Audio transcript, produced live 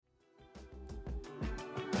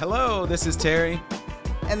Hello, this is Terry.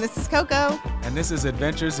 And this is Coco. And this is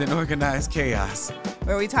Adventures in Organized Chaos,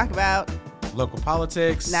 where we talk about local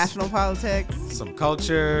politics, national politics, some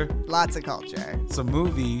culture, lots of culture, some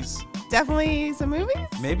movies, definitely some movies,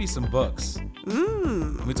 maybe some books.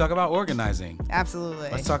 We talk about organizing. Absolutely.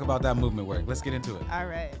 Let's talk about that movement work. Let's get into it. All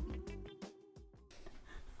right.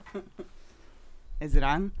 Is it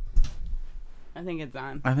on? I think it's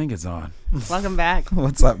on. I think it's on. Welcome back.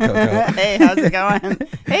 What's up, Coco? Hey, how's it going?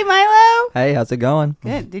 Hey, Milo. Hey, how's it going?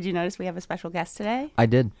 Good. Did you notice we have a special guest today? I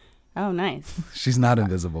did. Oh, nice. She's not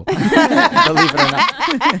invisible. Believe it or not.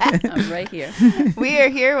 I'm right here. We are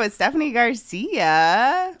here with Stefanie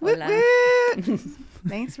Garcia. Woot, Hola. woot.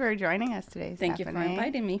 Thanks for joining us today, Thank you for Stefanie.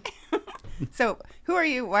 inviting me. So, who are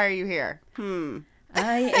you? Why are you here?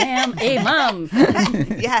 I am a mom.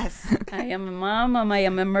 Yes. I am a mom. I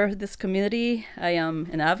am a member of this community. I am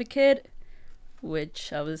an advocate,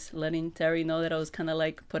 which I was letting Terry know that I was kind of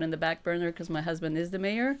like put in the back burner because my husband is the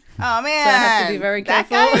mayor. Oh, man. So I have to be very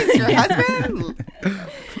careful. That guy is your husband?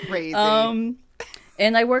 Crazy.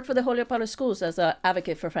 And I work for the Holyoke Public Schools as an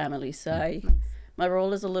advocate for families. My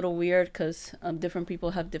role is a little weird because different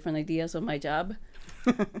people have different ideas of my job.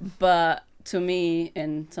 But to me,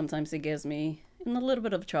 and sometimes it gives me in a little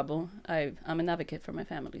bit of trouble, I'm an advocate for my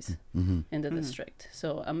families in the district.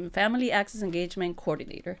 So I'm Family Access Engagement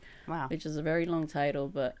Coordinator, Wow. which is a very long title.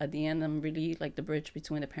 But at the end, I'm really like the bridge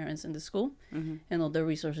between the parents and the school and all the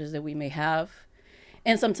resources that we may have.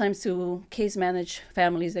 And sometimes to case manage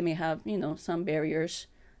families that may have, some barriers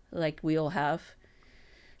like we all have.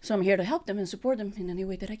 So I'm here to help them and support them in any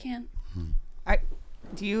way that I can.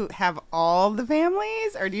 Do you have all the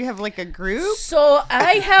families, or do you have like a group? So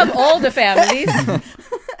I have all the families.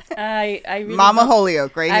 I really Mama don't-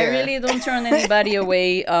 Holyoke, right I here. really don't turn anybody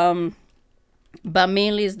away. But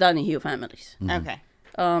mainly it's Donahue families. Okay.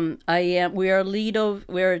 We're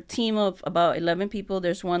a team of about 11 people.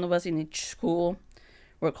 There's one of us in each school.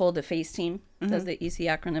 We're called the FACE team. That's the easy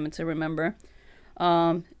acronym to remember.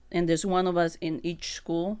 And there's one of us in each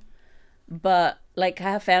school. But like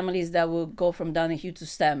I have families that will go from Donahue to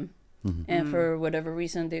STEM. And for whatever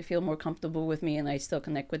reason, they feel more comfortable with me, and I still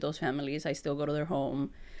connect with those families. I still go to their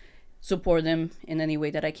home, support them in any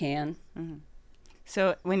way that I can.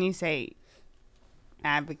 So when you say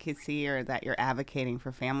advocacy or that you're advocating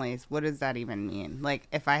for families, what does that even mean? Like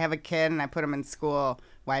if I have a kid and I put him in school,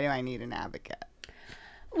 why do I need an advocate?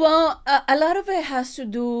 Well, a lot of it has to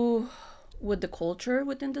do with the culture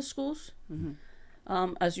within the schools.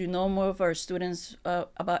 As you know, more of our students,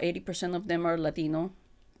 about 80% of them are Latino,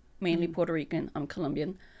 mainly Puerto Rican. I'm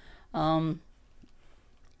Colombian. And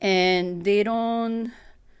they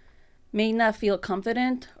may not feel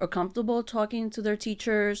confident or comfortable talking to their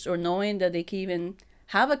teachers or knowing that they can even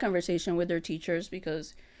have a conversation with their teachers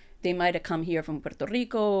because they might have come here from Puerto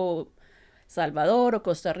Rico, Salvador, or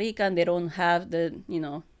Costa Rica, and they don't have the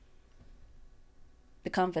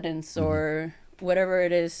confidence or whatever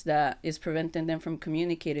it is that is preventing them from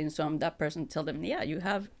communicating. So I'm that person to tell them, yeah, you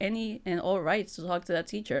have any and all rights to talk to that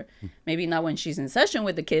teacher. Maybe not when she's in session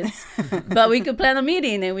with the kids, but we could plan a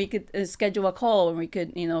meeting and we could schedule a call and we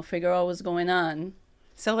could, figure out what's going on.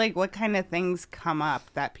 So like what kind of things come up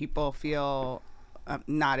that people feel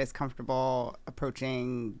not as comfortable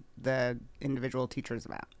approaching the individual teachers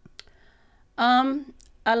about?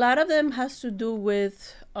 A lot of them has to do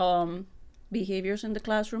with behaviors in the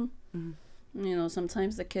classroom.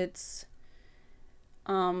 Sometimes the kids,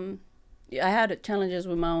 I had challenges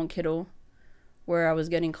with my own kiddo where I was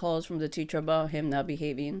getting calls from the teacher about him not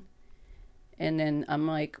behaving. And then I'm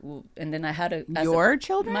like, and then I had Your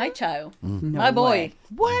children? my child, No my boy. way.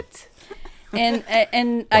 What? And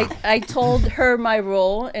I told her my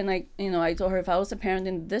role, and I told her if I was a parent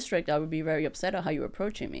in the district, I would be very upset at how you're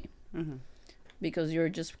approaching me. Because you're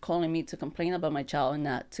just calling me to complain about my child and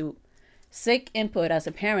not to seek input as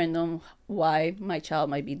a parent on why my child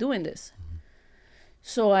might be doing this.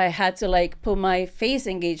 So I had to put my face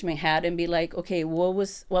engagement hat and be like, okay, what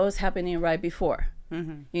was happening right before?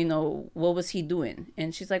 What was he doing?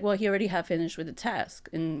 And she's like, well, he already had finished with the task,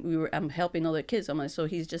 and I'm helping other kids. I'm like, so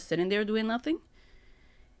he's just sitting there doing nothing?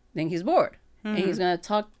 Then he's bored. And he's gonna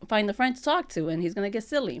find a friend to talk to, and he's gonna get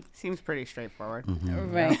silly. Seems pretty straightforward.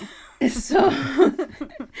 Right. So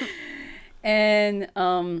and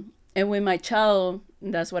with my child,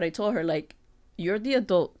 that's what I told her, you're the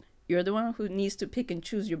adult. You're the one who needs to pick and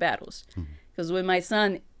choose your battles. Because with my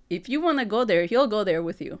son, if you want to go there, he'll go there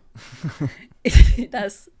with you.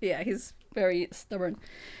 He's very stubborn.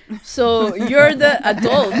 So you're the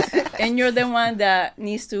adult, and you're the one that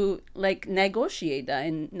needs to negotiate that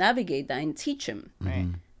and navigate that and teach him. Right.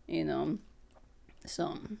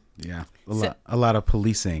 So Yeah, a lot of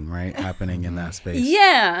policing, right, happening in that space.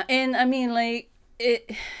 yeah, and I mean, like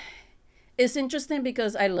it's interesting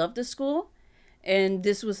because I love the school, and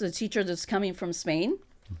this was a teacher that's coming from Spain,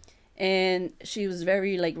 and she was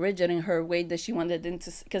very like rigid in her way that she wanted them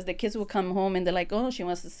to, because the kids will come home and they're like, oh, she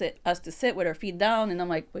wants us to sit with our feet down, and I'm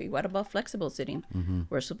like, wait, what about flexible sitting?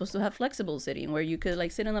 We're supposed to have flexible sitting where you could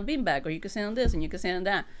like sit on a beanbag, or you could sit on this and you could sit on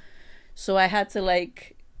that. So I had to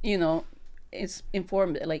like, it's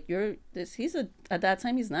informed, like at that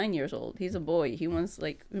time he's 9 years old. He's a boy. He wants,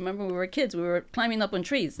 like, remember we were kids, we were climbing up on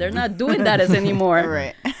trees. They're not doing that as anymore.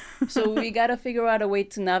 Right. So we got to figure out a way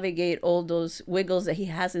to navigate all those wiggles that he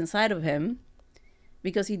has inside of him,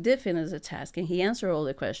 because he did finish the task and he answered all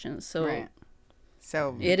the questions. So Right.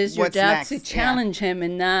 So it is your what's job next? to challenge him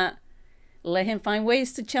and not let him find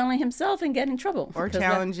ways to challenge himself and get in trouble. Or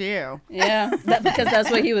challenge you. Yeah, because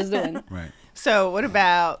that's what he was doing. Right. So what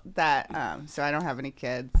about that? So I don't have any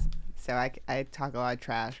kids, so I talk a lot of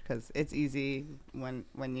trash because it's easy when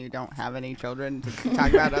you don't have any children to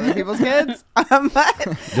talk about other people's kids. But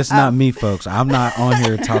This is not me, folks. I'm not on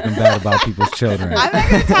here talking bad about people's children. I'm not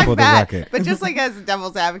going to talk For the back. record. But just like as a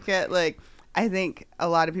devil's advocate, like I think a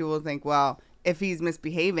lot of people think, well, if he's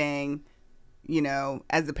misbehaving,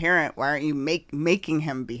 as a parent, why aren't you making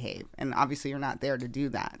him behave? And obviously you're not there to do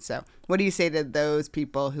that. So what do you say to those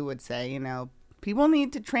people who would say, people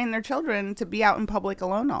need to train their children to be out in public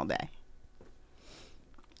alone all day?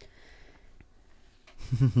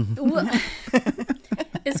 Well,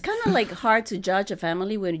 it's kind of like hard to judge a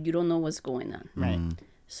family when you don't know what's going on. Right.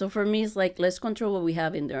 So for me, it's like, let's control what we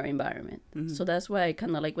have in their environment. So that's why I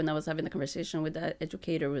kind of like, when I was having the conversation with that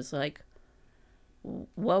educator, was like,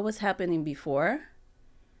 what was happening before,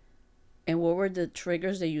 and what were the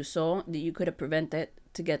triggers that you saw that you could have prevented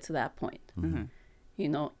to get to that point?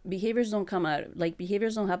 Behaviors don't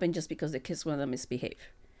behaviors don't happen just because the kids want to misbehave.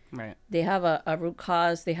 Right. They have a root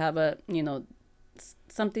cause. They have a, they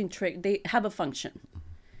have a function.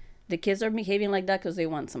 The kids are behaving like that because they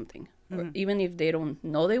want something. Or even if they don't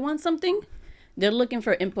know they want something, they're looking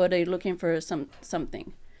for input. They're looking for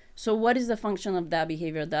something. So what is the function of that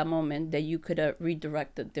behavior at that moment that you could have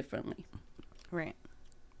redirected differently? Right.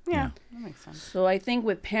 Yeah, that makes sense. So I think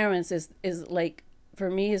with parents is like,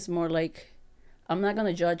 for me, it's more like, I'm not going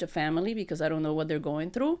to judge a family because I don't know what they're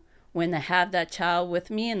going through. When I have that child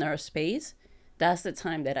with me in our space, that's the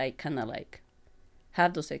time that I kind of like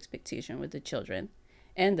have those expectations with the children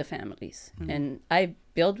and the families. And I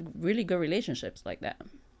build really good relationships like that.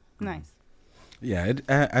 Nice. Yeah,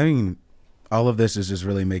 I mean, all of this is just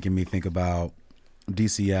really making me think about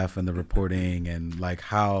DCF and the reporting, and like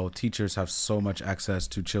how teachers have so much access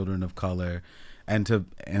to children of color and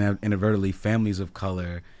inadvertently families of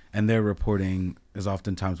color, and their reporting is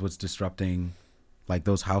oftentimes what's disrupting like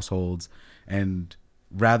those households. And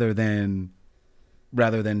rather than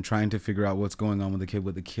trying to figure out what's going on with the kid,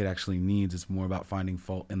 what the kid actually needs, it's more about finding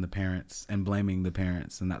fault in the parents and blaming the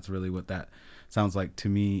parents. And that's really what that sounds like to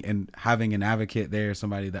me. And having an advocate there,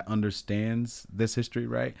 somebody that understands this history,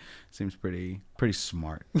 right, seems pretty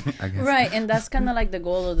smart, I guess. Right, and that's kind of like the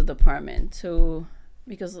goal of the department too,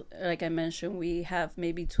 because like I mentioned, we have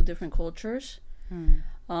maybe two different cultures.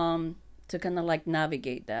 To kind of like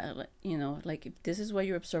navigate that, like if this is what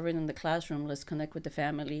you're observing in the classroom, let's connect with the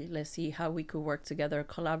family. Let's see how we could work together,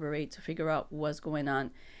 collaborate to figure out what's going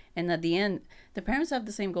on. And at the end, the parents have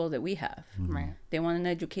the same goal that we have. Right. They want an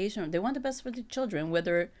education. They want the best for the children,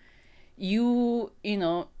 whether we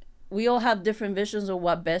all have different visions of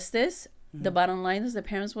what best is. The bottom line is the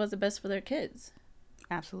parents want the best for their kids.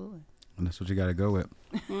 Absolutely. And that's what you got to go with.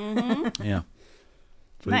 Yeah.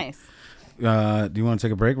 Sweet. Nice. Do you want to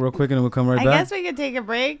take a break real quick and then we'll come right back? I guess we could take a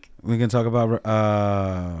break. We can talk about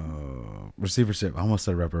receivership. I almost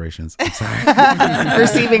said reparations. I'm sorry.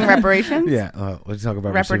 Receiving reparations? Yeah. Let's talk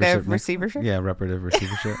about Reparative receivership. receivership? Yeah, reparative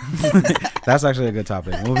receivership. That's actually a good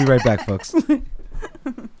topic. We'll be right back, folks.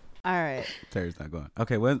 All right. Terry's not going.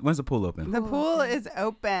 Okay, when's the pool open? The pool is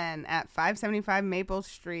open at 575 Maple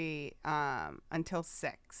Street until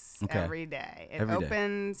 6 every day. It Every day.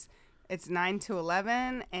 opens, it's 9 to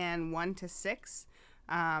 11 and 1 to 6.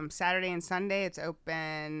 Saturday and Sunday, it's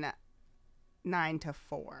open 9 to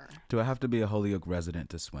 4. Do I have to be a Holyoke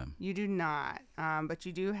resident to swim? You do not, but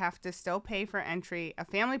you do have to still pay for entry. A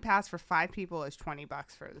family pass for 5 people is $20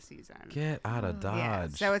 for the season. Get out of Dodge. Yeah,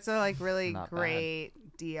 so it's a really Not great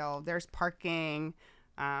deal. There's parking.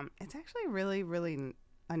 It's actually really, really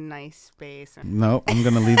a nice space. No, I'm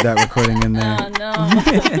gonna leave that recording in there. Oh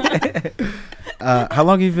no. How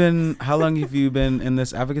long have you been in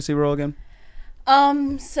this advocacy role again?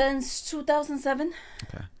 Since 2007.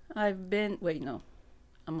 Okay. I'm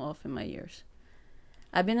off in my years.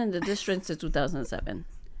 I've been in the district since 2007.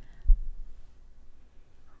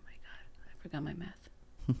 Oh my God, I forgot my math.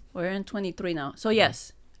 We're in 23 now. So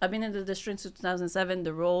yes, I've been in the district since 2007.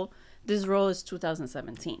 This role is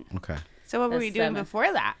 2017. Okay. So what were That's you doing 7.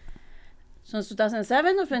 before that? Since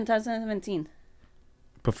 2007 or 2017?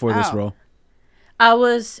 Before this Oh. role. I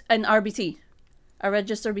was an RBT, a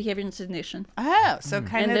registered behavior technician. Oh, so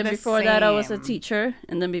kind And of then the before that, I was a same. teacher.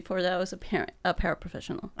 And then before that, I was a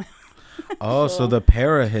paraprofessional. Oh, so the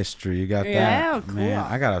para history, you got Yeah, that. cool. Man,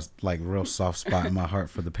 I got a like real soft spot in my heart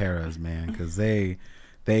for the paras, man, because they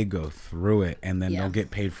go through it and then Yeah. don't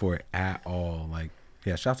get paid for it at all. Like,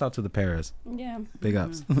 yeah, shouts out to the paras. Yeah. Big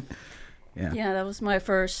ups. Yeah. Yeah, that was my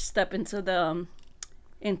first step into the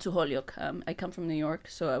into Holyoke. I come from New York,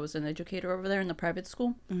 so I was an educator over there in the private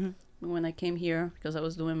school. When I came here, because I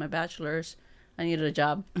was doing my bachelor's, I needed a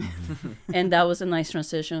job. And that was a nice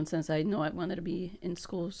transition since I know I wanted to be in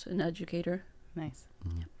schools, an educator. Nice.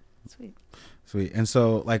 Sweet. Sweet. And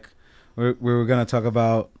so, like, we were going to talk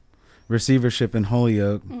about receivership in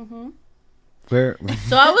Holyoke. Where,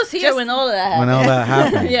 So I was here Just- when all of that when happened. all that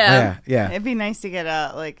happened. Yeah. Yeah. It'd be nice to get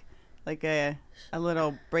a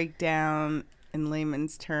little breakdown in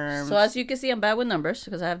layman's terms. So as you can see, I'm bad with numbers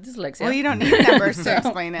because I have dyslexia. well, you don't need numbers to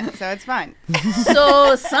explain it, so it's fine.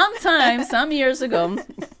 So sometime, some years ago,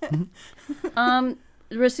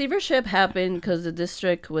 receivership happened because the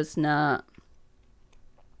district was not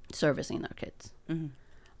servicing our kids.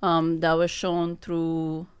 That was shown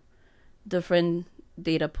through different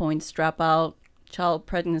data points: dropout, child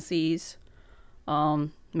pregnancies,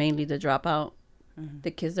 mainly the dropout,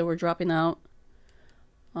 the kids that were dropping out,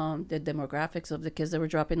 the demographics of the kids that were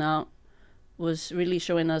dropping out was really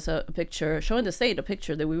showing us a picture, showing the state a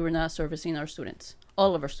picture that we were not servicing our students,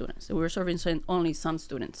 all of our students. We were servicing only some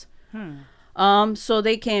students. So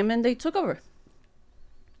they came and they took over.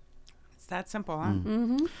 It's that simple, huh?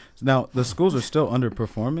 Now, the schools are still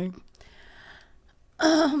underperforming.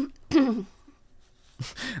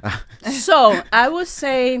 So I would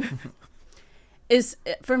say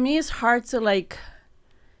for me, it's hard to like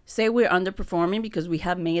say we're underperforming because we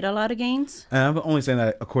have made a lot of gains. And I'm only saying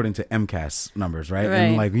that according to MCAS numbers, right? Right.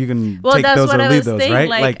 And like you can Well, take that's those what or I leave was those, saying. right?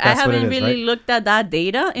 Like I that's what it haven't is, really right? looked at that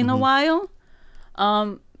data in a while,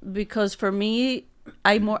 because for me,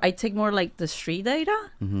 I take more like the street data,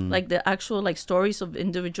 like the actual like stories of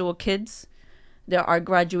individual kids that are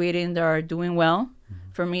graduating, that are doing well.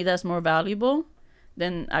 For me, that's more valuable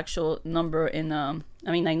than actual number in. I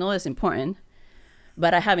mean, I know it's important,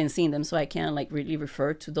 but I haven't seen them, so I can't like really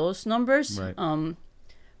refer to those numbers. Right.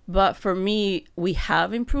 But for me, we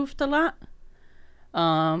have improved a lot.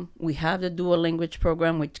 We have the dual language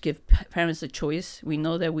program, which give parents a choice. We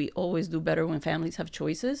know that we always do better when families have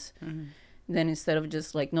choices. Then instead of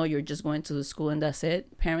just like, no, you're just going to the school and that's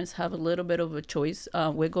it. Parents have a little bit of a choice,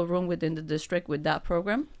 wiggle room within the district with that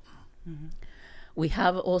program. We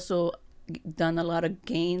have also done a lot of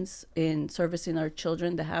gains in servicing our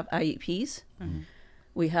children that have IEPs.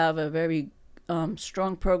 We have a very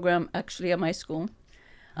strong program actually at my school.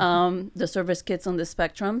 The service kids on the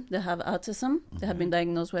spectrum that have autism, that have been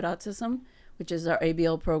diagnosed with autism, which is our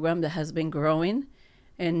ABL program that has been growing.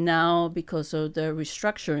 And now because of the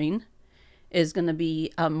restructuring is going to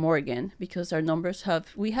be at Morgan, because our numbers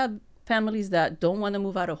we have families that don't want to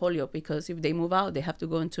move out of Holyoke because if they move out, they have to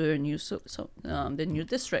go into a new the new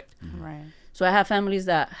district. Right. So I have families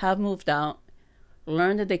that have moved out,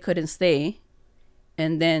 learned that they couldn't stay,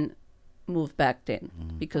 and then moved back in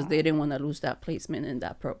because they didn't want to lose that placement in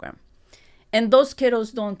that program. And those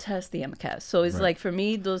kiddos don't test the MCAS. So it's Right. like for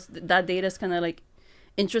me, that data is kind of like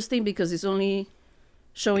interesting because it's only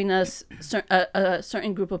showing us a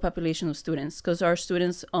certain group of population of students, because our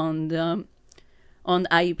students on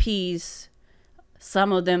IEPs,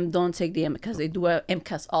 some of them don't take the MCAS. They do a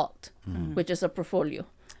MCAS alt, which is a portfolio.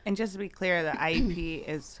 And just to be clear, the IEP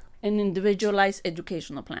is An individualized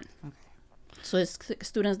educational plan. So it's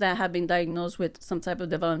students that have been diagnosed with some type of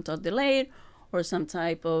developmental delay or some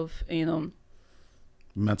type of,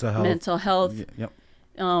 mental health. Yep.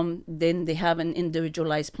 then they have an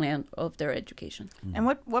individualized plan of their education. And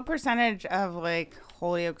what percentage of like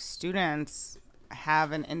Holyoke students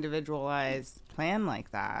have an individualized plan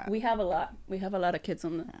like that? We have a lot. We have a lot of kids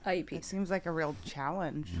on the It IEPs. seems like a real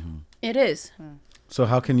challenge. It is. So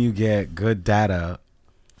how can you get good data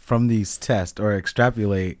from these tests or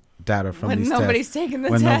extrapolate data from When these nobody's tests taking the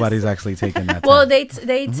when test. nobody's actually taking that Well, test?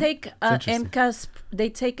 they take interesting. MCAS. They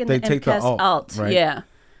take an They take the MCAS alt, out. right? Yeah.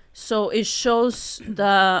 So it shows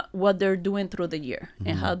what they're doing through the year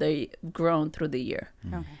and how they've grown through the year.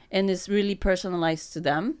 Okay. And it's really personalized to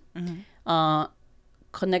them,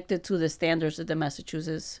 connected to the standards that the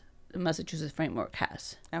Massachusetts the Massachusetts framework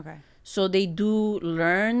has. Okay. So they do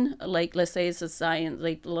learn, like, let's say it's a science,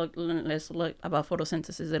 like, let's look about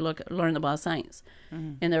photosynthesis. They learn about science.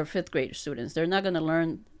 And they're fifth grade students. They're not going to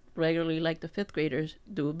learn regularly like the fifth graders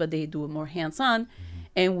do, but they do it more hands-on.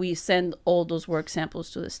 And we send all those work samples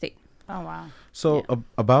to the state. Oh, wow. So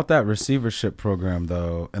about that receivership program,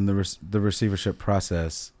 though, and the receivership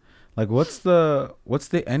process, like, what's the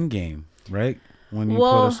end game, right? When you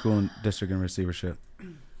put a school and district in receivership?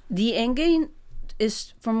 The end game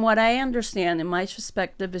is, from what I understand, in my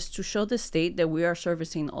perspective, is to show the state that we are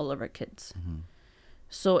servicing all of our kids.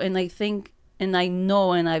 So, and I think, and I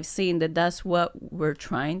know, and I've seen that that's what we're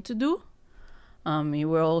trying to do. I mean,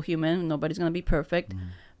 we're all human. Nobody's going to be perfect.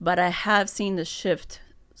 But I have seen the shift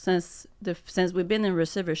since we've been in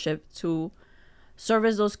receivership to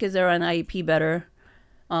service those kids that are on IEP better,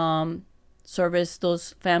 service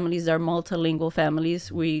those families that are multilingual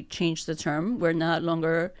families. We changed the term. We're not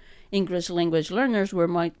longer English language learners. We're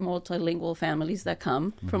multilingual families that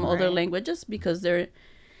come from other languages because they're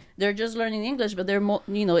just learning English, but they're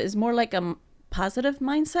it's more like a positive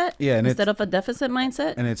mindset instead of a deficit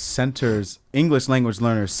mindset. And it centers English language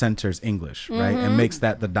learners centers English, right? And makes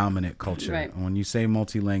that the dominant culture. Right. And when you say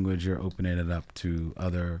multi-language, you're opening it up to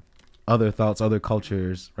other thoughts, other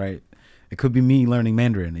cultures, right? It could be me learning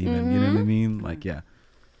Mandarin even, you know what I mean? Like, yeah.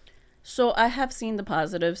 So I have seen the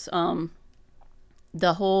positives.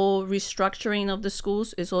 The whole restructuring of the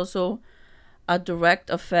schools is also a direct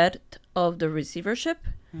effect of the receivership.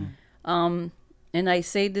 And I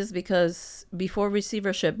say this because before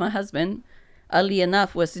receivership, my husband, oddly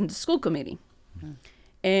enough, was in the school committee.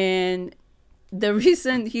 And the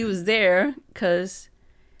reason he was there, because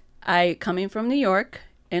coming from New York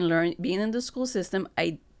and being in the school system,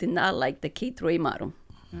 I did not like the K-8 model.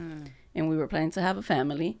 And we were planning to have a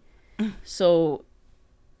family. So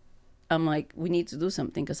I'm like, we need to do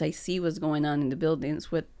something because I see what's going on in the buildings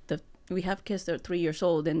we have kids that are 3 years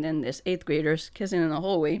old, and then there's 8th graders kissing in the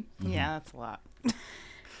hallway. Yeah, that's a lot.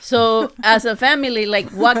 So as a family, like,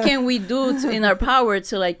 what can we do in our power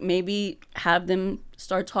to, like, maybe have them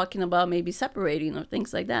start talking about maybe separating or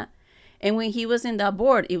things like that? And when he was in that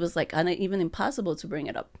board, it was like even impossible to bring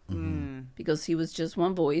it up because he was just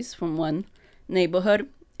one voice from one neighborhood,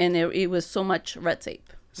 and it was so much red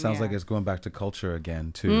tape. Sounds like it's going back to culture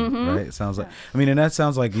again too, right? It sounds like, I mean, and that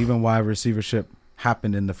sounds like even why receivership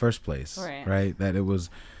happened in the first place, right? That it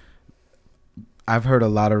was, I've heard a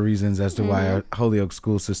lot of reasons as to why our Holyoke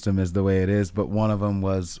school system is the way it is, but one of them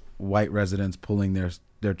was white residents pulling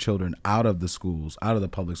their children out of the schools, out of the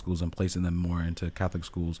public schools, and placing them more into Catholic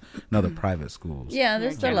schools and other private schools. Yeah,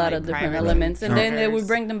 there's a lot of different elements, and then they would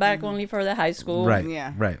bring them back only for the high school. Right.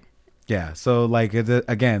 Yeah. Right. Yeah. So like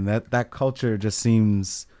again, that culture just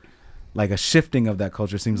seems like a shifting of that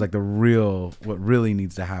culture seems like what really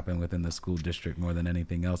needs to happen within the school district more than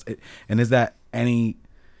anything else. And is that any?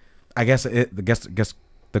 I guess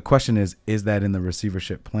the question is that in the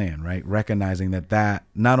receivership plan, right? Recognizing that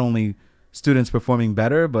not only students performing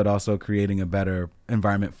better, but also creating a better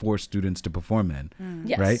environment for students to perform in,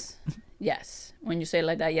 Yes. right? Yes. When you say it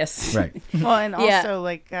like that, yes. Right. Well, and also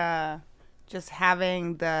like just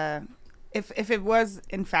having if it was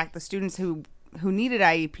in fact the students who needed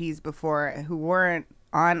IEPs before, who weren't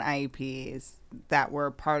on IEPs, that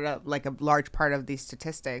were part of, like, a large part of these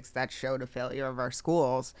statistics that showed a failure of our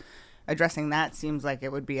schools, addressing that seems like it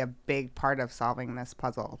would be a big part of solving this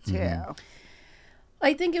puzzle too.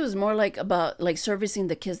 I think it was more like about like servicing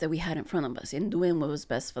the kids that we had in front of us and doing what was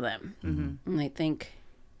best for them. And I think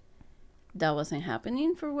that wasn't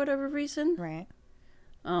happening for whatever reason. Right.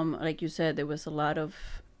 Like you said, there was a lot of,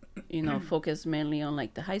 focus mainly on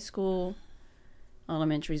like the high school.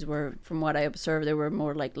 Elementaries were, from what I observed, they were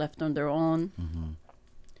more like left on their own.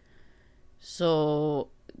 So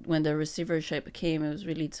when the receivership came, it was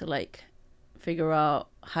really to like figure out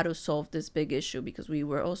how to solve this big issue, because we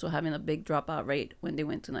were also having a big dropout rate when they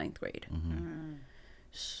went to 9th grade.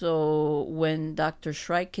 So when Dr.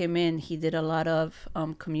 Shrike came in, he did a lot of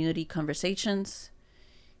community conversations.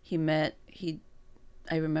 I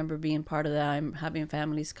remember being part of that. I'm having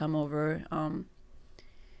families come over.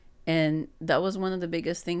 And that was one of the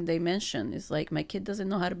biggest things they mentioned. Is like, my kid doesn't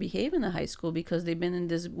know how to behave in the high school because they've been in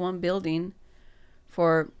this one building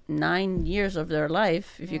for 9 years of their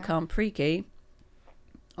life, if you count pre-K,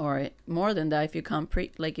 or more than that if you count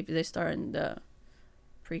like if they start in the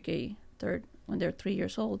pre-K third when they're 3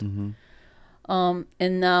 years old.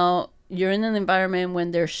 And now you're in an environment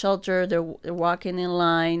when they're sheltered, they're walking in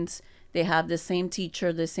lines, they have the same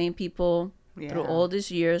teacher, the same people through all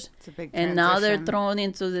these years, It's a big and now they're transition. thrown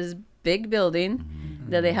into this big building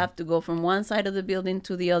that they have to go from one side of the building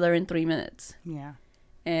to the other in 3 minutes. Yeah.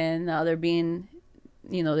 and now they're being,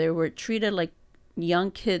 they were treated like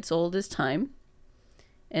young kids all this time,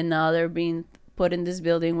 and now they're being put in this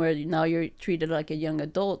building where now you're treated like a young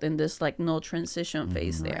adult in this like no transition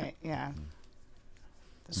phase there. Right. Yeah.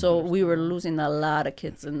 So we were losing a lot of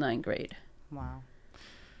kids in 9th grade. Wow.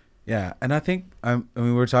 Yeah, and I think I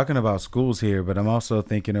mean we're talking about schools here, but I'm also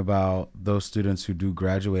thinking about those students who do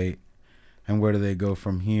graduate, and where do they go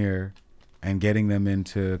from here, and getting them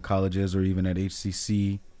into colleges or even at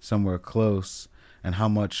HCC somewhere close, and how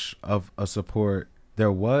much of a support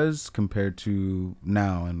there was compared to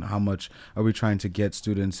now, and how much are we trying to get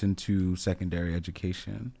students into secondary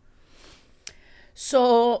education?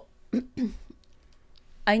 So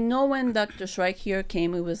I know when Dr. Shrike here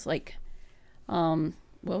came, it was like,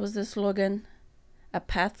 what was the slogan? A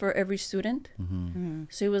path for every student.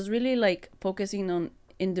 So it was really like focusing on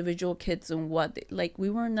individual kids and what we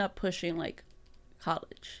were not pushing like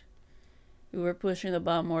college. We were pushing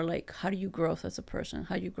about more like, how do you grow as a person?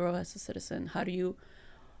 How do you grow as a citizen?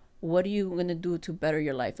 What are you going to do to better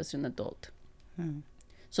your life as an adult?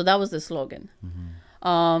 So that was the slogan.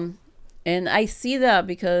 And I see that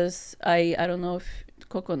because I don't know if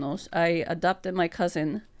Coco knows, I adopted my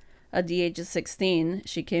cousin at the age of 16.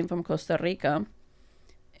 She came from Costa Rica,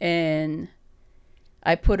 and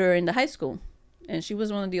I put her in the high school. And she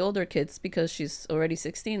was one of the older kids because she's already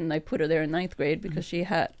 16, and I put her there in 9th grade because she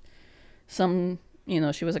had some,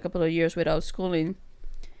 she was a couple of years without schooling.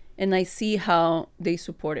 And I see how they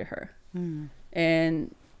supported her.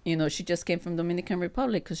 And, she just came from Dominican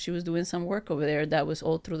Republic because she was doing some work over there that was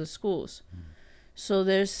all through the schools. So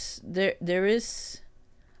there is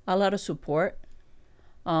a lot of support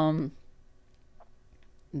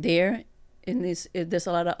there. There's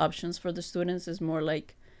a lot of options for the students. It's more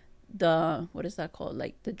like what is that called?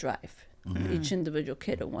 Like the drive. Each individual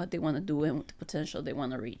kid and what they want to do and what the potential they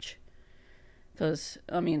want to reach. Because,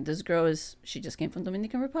 this girl she just came from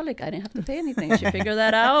Dominican Republic. I didn't have to pay anything. She figured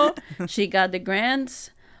that out. She got the grants.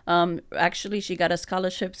 Actually, she got a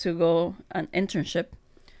scholarship to go, an internship,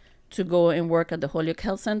 to go and work at the Holyoke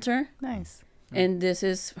Health Center. Nice. And this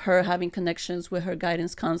is her having connections with her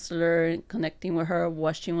guidance counselor and connecting with her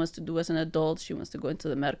what she wants to do as an adult. She wants to go into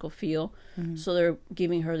the medical field. So they're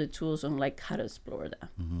giving her the tools on like how to explore that.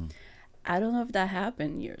 I don't know if that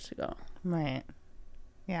happened years ago. Right.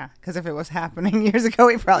 Yeah, because if it was happening years ago,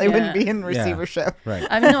 we probably wouldn't be in receivership. Yeah, right.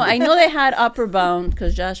 I know they had Upper Bound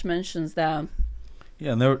because Josh mentions that.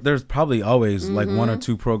 Yeah, and there's probably always like one or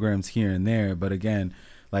two programs here and there, but again,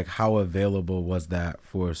 like how available was that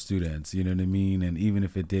for students? You know what I mean? And even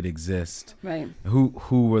if it did exist, right?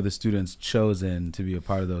 Who were the students chosen to be a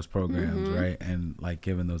part of those programs, right? And like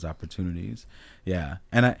given those opportunities, yeah.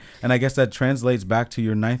 And I guess that translates back to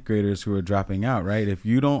your 9th graders who are dropping out, right? If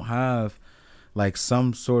you don't have like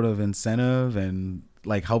some sort of incentive and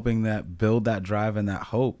like helping that build that drive and that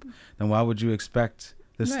hope, then why would you expect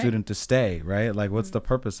the student to stay, right? Like what's the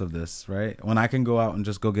purpose of this, right? When I can go out and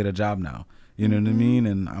just go get a job now, you know what I mean?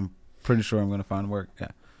 And I'm pretty sure I'm going to find work.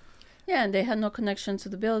 Yeah, and they had no connection to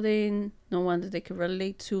the building, no one that they could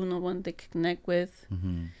relate to, no one they could connect with.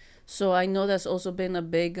 So I know that's also been a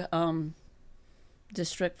big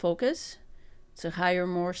district focus to hire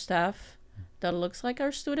more staff that looks like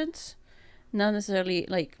our students. Not necessarily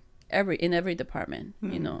like in every department,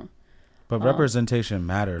 But representation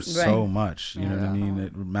matters so much. You know what I mean? Uh-huh.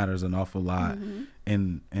 It matters an awful lot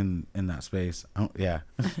in that space. Yeah.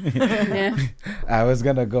 I was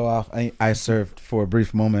gonna go off. I served for a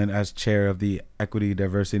brief moment as chair of the Equity,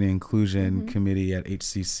 Diversity, and Inclusion Committee at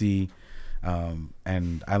HCC,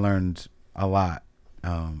 and I learned a lot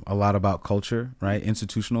about culture, right?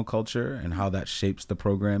 Institutional culture and how that shapes the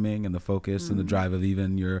programming and the focus and the drive of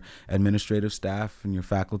even your administrative staff and your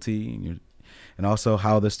faculty and also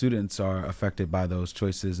how the students are affected by those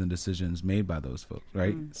choices and decisions made by those folks,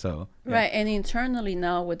 right? So right, and internally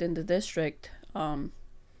now within the district,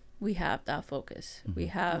 we have that focus. We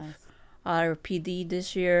have our PD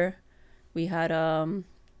this year. We had I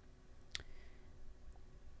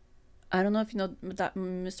don't know if you know that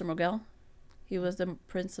Mr. Mogel. He was the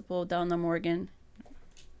principal down at Morgan.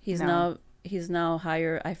 He's now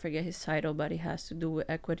hired. I forget his title, but it has to do with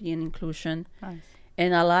equity and inclusion. Nice.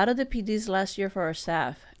 And a lot of the PDs last year for our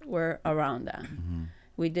staff were around that.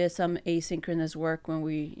 We did some asynchronous work when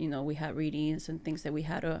we had readings and things that we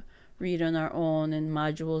had to read on our own, and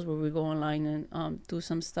modules where we go online and do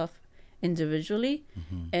some stuff individually.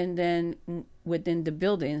 And then within the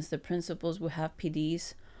buildings, the principals will have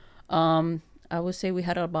PDs. I would say we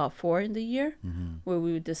had about 4 in the year where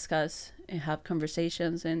we would discuss and have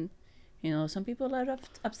conversations. And, some people are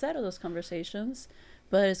upset at those conversations,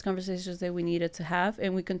 but it's conversations that we needed to have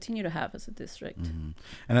and we continue to have as a district.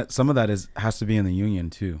 And some of that has to be in the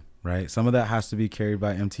union too, right? Some of that has to be carried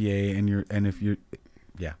by MTA, and if you're,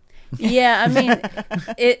 yeah. Yeah, I mean,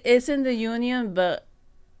 it's in the union, but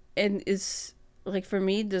and it's like for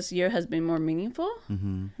me, this year has been more meaningful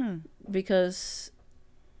because,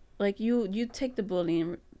 like, you take the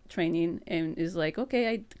bullying training and it's like, okay,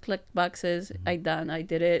 I collect boxes, I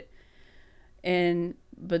did it,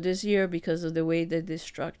 but this year, because of the way that they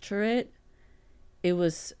structure it,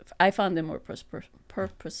 I found it more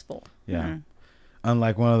purposeful. Yeah.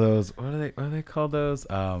 Unlike one of those, what are they called those?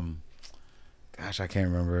 Gosh, I can't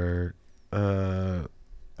remember.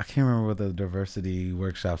 I can't remember what the diversity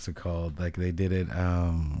workshops are called. Like they did it.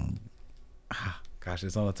 Gosh,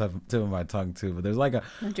 it's on the tip of my tongue too. But there's like a.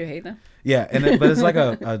 Don't you hate them? Yeah, but it's like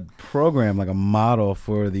a program, like a model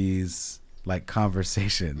for these like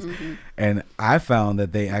conversations, and I found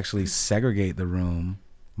that they actually segregate the room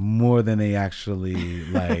more than they actually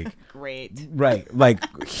like Great. Right,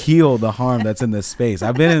 like heal the harm that's in this space.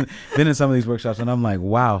 I've been in some of these workshops and I'm like,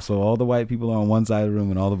 wow, so all the white people are on one side of the room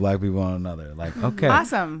and all the black people on another. Like, okay,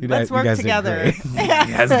 awesome. you Let's work guys did together. great. You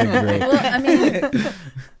guys did great. Well, I mean,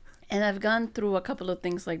 and I've gone through a couple of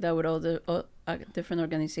things like that with all the different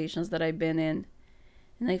organizations that I've been in,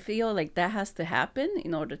 and I feel like that has to happen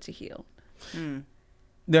in order to heal.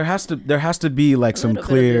 There has to be like some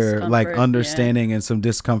clear like understanding and some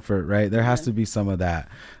discomfort, right? There has to be some of that.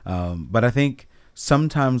 But I think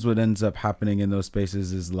sometimes what ends up happening in those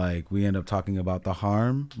spaces is like we end up talking about the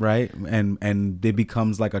harm, right? And it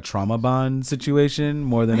becomes like a trauma bond situation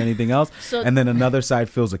more than anything else. And then another side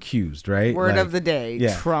feels accused, right? Word like, of the day,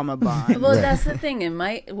 trauma bond. Well, that's the thing. In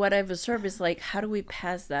what I've observed is like, how do we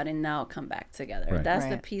pass that and now come back together? Right. That's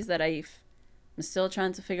the piece that I'm still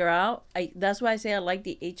trying to figure out. That's why I say I like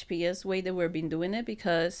the HPS way that we've been doing it,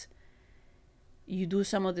 because you do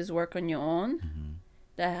some of this work on your own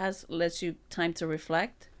that lets you time to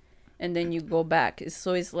reflect, and then you go back.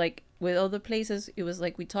 So it's like with other places, it was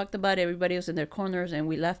like we talked about it, everybody was in their corners and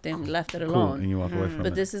we left it alone. And you walk away from it.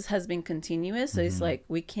 But this has been continuous, so it's like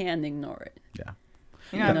we can't ignore it. Yeah.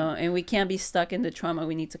 You know, and we can't be stuck in the trauma.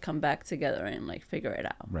 We need to come back together and like figure it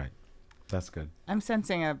out. Right. That's good. I'm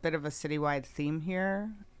sensing a bit of a citywide theme here.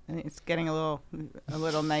 And it's getting a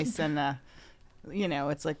little nice and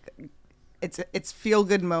it's like it's feel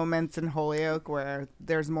good moments in Holyoke where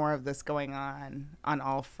there's more of this going on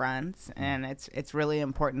all fronts, and it's really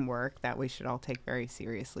important work that we should all take very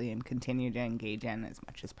seriously and continue to engage in as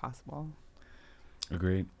much as possible.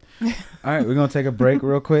 Agreed. All right, we're gonna take a break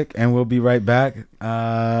real quick, and we'll be right back.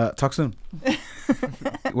 Talk soon.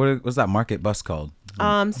 What's that market bus called?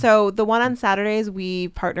 So the one on Saturdays, we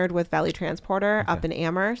partnered with Valley Transporter up in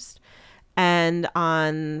Amherst. And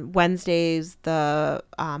on Wednesdays, the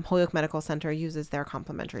Holyoke Medical Center uses their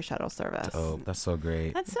complimentary shuttle service. Oh, that's so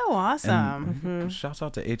great. That's so awesome. And shouts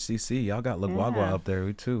out to HCC. Y'all got Laguagua up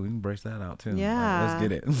there too. We can brace that out too. Yeah. Let's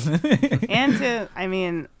get it.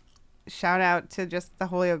 And shout out to just the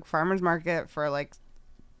Holyoke Farmers Market for like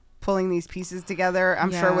pulling these pieces together.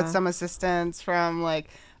 I'm sure with some assistance from like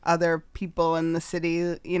other people in the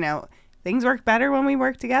city, things work better when we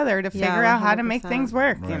work together to figure out how to make things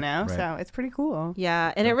work, Right. So it's pretty cool.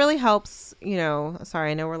 Yeah. And it really helps,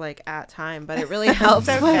 sorry, I know we're like at time, but it really helps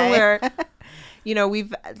when we're,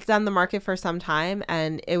 we've done the market for some time,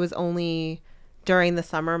 and it was only during the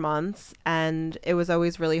summer months, and it was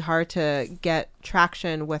always really hard to get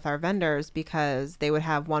traction with our vendors because they would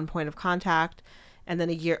have one point of contact, and then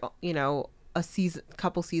a year,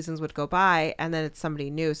 couple seasons would go by, and then it's somebody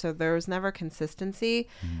new. So there was never consistency.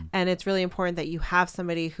 And it's really important that you have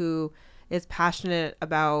somebody who is passionate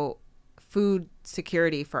about food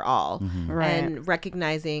security for all, and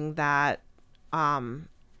recognizing that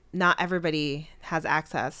not everybody has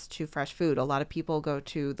access to fresh food. A lot of people go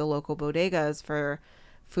to the local bodegas for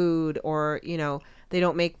food, or they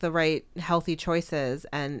don't make the right healthy choices.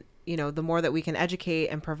 And the more that we can educate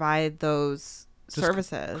and provide those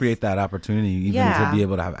services, create that opportunity even to be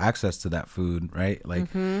able to have access to that food, right?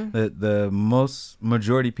 Like the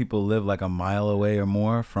majority people live like a mile away or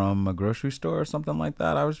more from a grocery store or something like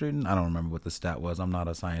that. I was reading, I don't remember what the stat was, I'm not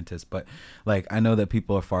a scientist, but like I know that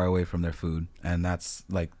people are far away from their food, and that's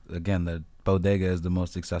like, again, the bodega is the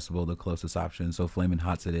most accessible, the closest option, so flaming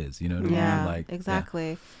hots it is, you know what I mean? Like,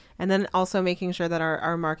 exactly. And then also making sure that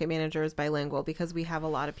our market manager is bilingual, because we have a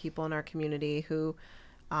lot of people in our community who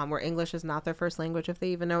where English is not their first language, if they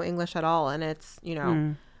even know English at all. And it's,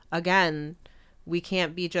 again, we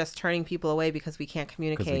can't be just turning people away because we can't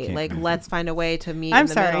communicate. can't Like, communicate. let's find a way to meet. I'm in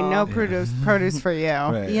the sorry, middle. no produce for you.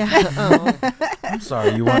 Right. Yeah. Oh. I'm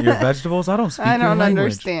sorry. You want your vegetables? I don't speak I your don't language.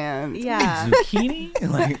 understand. Yeah. Zucchini?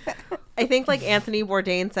 Like, I think like Anthony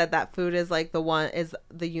Bourdain said that food is like is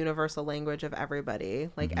the universal language of everybody.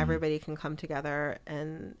 Like everybody can come together,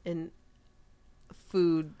 and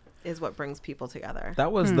food is what brings people together.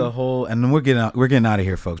 that was the whole, and we're getting out of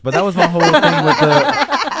here, folks. But that was my whole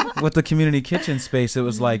thing with the community kitchen space. It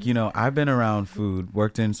was like, I've been around food,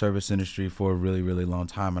 worked in service industry for a really, really long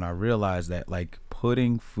time, and I realized that like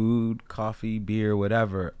putting food, coffee, beer,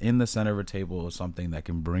 whatever in the center of a table is something that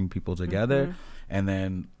can bring people together. And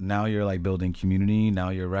then now you're like building community. Now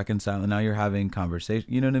you're reconciling. Now you're having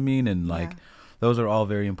conversation. You know what I mean? And like, those are all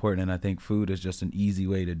very important. And I think food is just an easy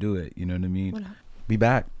way to do it. You know what I mean? Be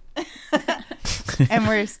back. And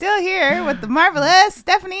we're still here with the marvelous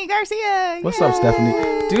Stefanie Garcia. What's Yay! up,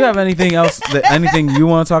 Stefanie? Do you have anything else? Anything you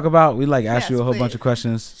want to talk about? We ask you a whole bunch of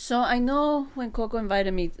questions. So I know when Coco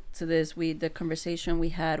invited me to this, the conversation we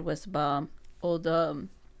had was about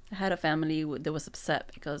I had a family that was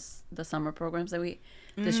upset because the summer programs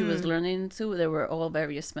that she was learning to, they were all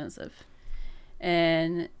very expensive.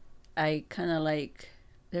 And I kind of like,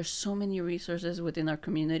 there's so many resources within our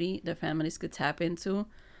community that families could tap into.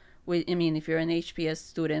 If you're an HPS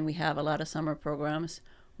student, we have a lot of summer programs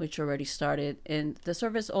which already started, and the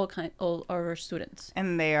service all our students.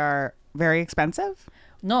 And they are very expensive?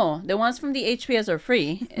 No, the ones from the HPS are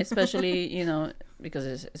free, especially, because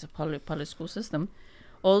it's a public school system.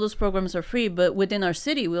 All those programs are free, but within our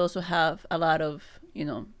city, we also have a lot of,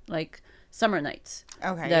 like summer nights.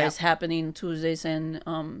 Okay. That is happening Tuesdays and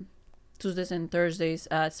Thursdays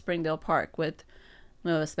at Springdale Park with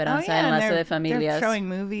Nueva Esperanza and Las de Familias. They're showing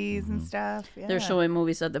movies and stuff. Yeah. They're showing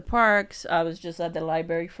movies at the parks. I was just at the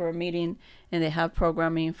library for a meeting, and they have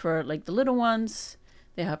programming for like the little ones.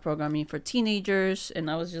 They have programming for teenagers, and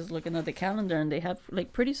I was just looking at the calendar, and they have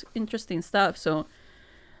like pretty interesting stuff. So,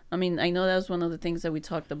 I know that was one of the things that we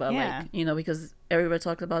talked about, because everybody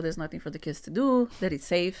talked about there's nothing for the kids to do, that it's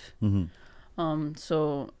safe.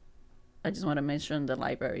 So I just want to mention the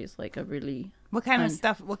library is like a really... What kind of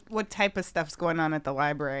stuff, what type of stuff's going on at the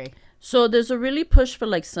library? So there's a really push for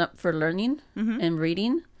like for learning and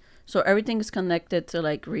reading. So everything is connected to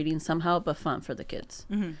like reading somehow, but fun for the kids.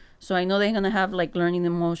 So I know they're going to have like learning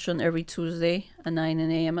emotion every Tuesday at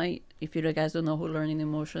 9 a.m. If you guys don't know who learning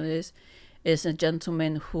emotion is a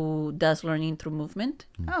gentleman who does learning through movement.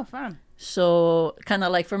 Oh, fun. So kind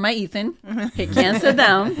of like for my Ethan, he can't sit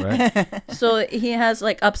down. Right. So he has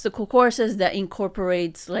like obstacle courses that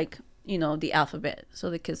incorporates like, the alphabet. So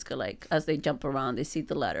the kids could like, as they jump around, they see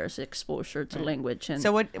the letters, exposure to language. And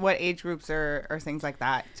so what age groups or things like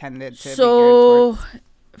that tended to be geared so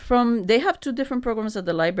towards? They have two different programs at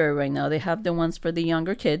the library right now. They have the ones for the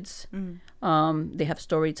younger kids. They have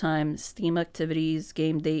story time, STEAM activities,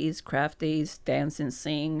 game days, craft days, dance and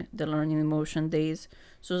sing, the learning emotion days.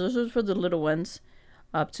 So those are for the little ones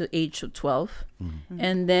up to age of 12.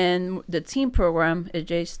 And then the teen program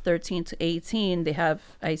is age 13 to 18. They have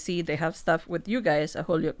stuff with you guys at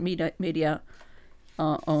Holyoke Media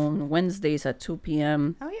on Wednesdays at 2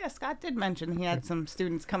 p.m. Oh, yeah. Scott did mention he had some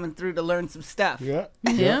students coming through to learn some stuff. Yeah.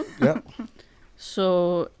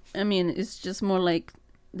 So, it's just more like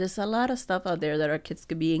there's a lot of stuff out there that our kids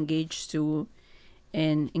could be engaged to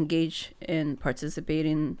and engage and participate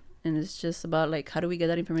in. And it's just about like, how do we get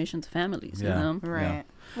that information to families, Right. Yeah.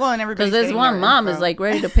 Well, and everybody's because there's getting one their mom info. is like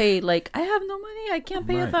ready to pay, like, I have no money. I can't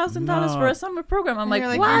pay $1,000 for a summer program. I'm like, you're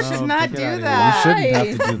like, what? you should not take it do out of here. that. You shouldn't have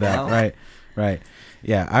to do that. No. Right.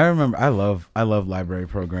 Yeah, I remember. I love library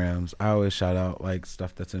programs. I always shout out like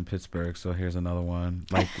stuff that's in Pittsburgh. So here's another one.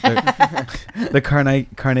 Like the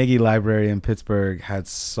Carnegie Library in Pittsburgh had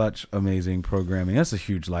such amazing programming. That's a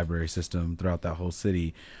huge library system throughout that whole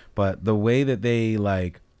city. But the way that they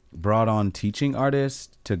like brought on teaching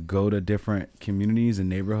artists to go to different communities and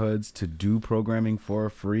neighborhoods to do programming for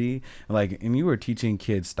free, and you were teaching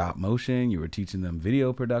kids stop motion, you were teaching them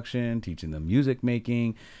video production, teaching them music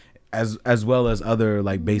making, as well as other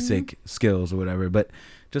like basic skills or whatever. But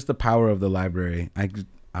just the power of the library.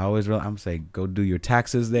 I'm saying go do your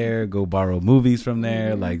taxes there, go borrow movies from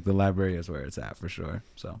there. Like the library is where it's at for sure.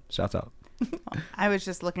 So shouts out. I was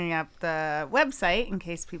just looking up the website in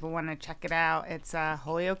case people want to check it out. It's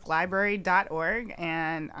holyokelibrary.org,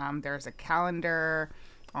 and there's a calendar,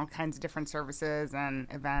 all kinds of different services and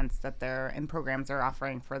events that and programs are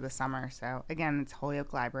offering for the summer. So again, it's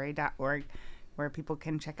holyokelibrary.org, where people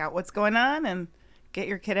can check out what's going on and get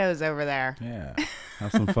your kiddos over there. Yeah,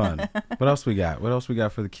 have some fun. What else we got? What else we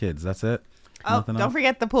got for the kids? That's it. Oh, Nothing don't else?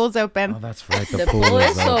 forget the pool's open. Oh, that's right. The pool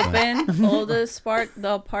is open. All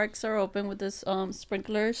the parks are open with this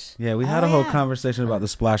sprinklers. Yeah, we had Oh, a whole yeah. conversation about the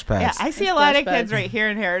splash Yeah, pads. I see a lot of kids right here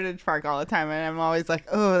in Heritage Park all the time, and I'm always like,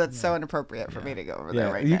 oh, that's so inappropriate for me to go over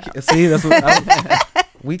there right now. See, that's what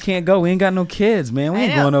we can't go. We ain't got no kids, man. We I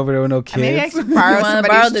ain't know. going over there with no Maybe I kids. should borrow You wanna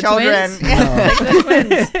somebody's borrow the children. twins?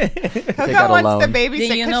 Yeah. Coco out a wants loan. to babysit Then you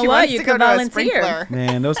because know she what? wants You to could go to a volunteer. sprinkler.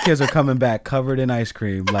 Man, those kids are coming back covered in ice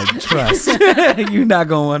cream. Like, trust. You're not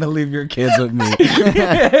going to want to leave your kids with me.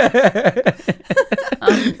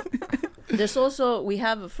 There's also we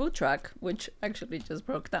have a food truck which actually just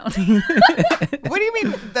broke down. What do you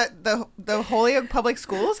mean? The Holyoke Public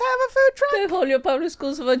Schools have a food truck? The Holyoke Public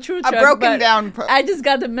Schools have a true A truck. broken but down. I just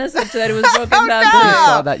got the message that it was broken Oh, down. no. We too.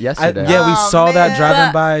 saw that yesterday. Yeah, we Oh, saw that man.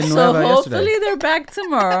 driving by So Nueva hopefully yesterday. they're back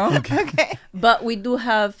tomorrow. Okay. But we do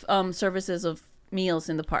have services of meals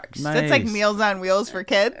in the parks. Nice. So it's like Meals on Wheels for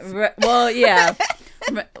kids. Well, yeah.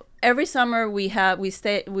 Every summer we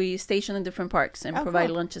station in different parks and Oh, provide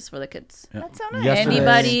cool. lunches for the kids. That's so nice. Yesterday-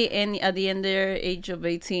 Anybody at the end of their age of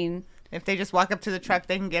 18. If they just walk up to the truck,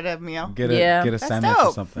 they can get a meal. Get a Yeah. get a That's sandwich or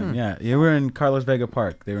dope. something. Yeah, you were in Carlos Vega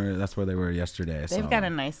Park. That's where they were yesterday. They've so. got a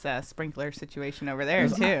nice sprinkler situation over there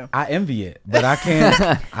too. I envy it, but I can't.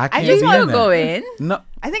 I can't just be wanna in Go there. in. No,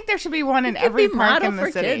 I think there should be one in could every be park model in the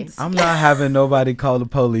for city. kids. I'm not having nobody call the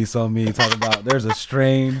police on me. Talk about there's a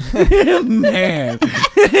strange man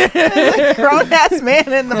Grown ass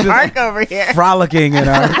man in the park over here. frolicking in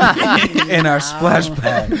our splash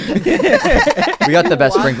pad. We got the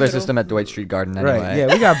best sprinkler system at Dwight Street Garden anyway. Right? Yeah,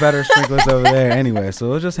 we got better sprinklers over there anyway. So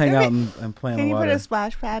we'll just hang out and play in Can the you put water. a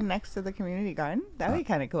splash pad next to the community garden? That'd be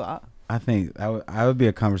kind of cool. I think I would be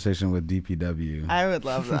a conversation with DPW. I would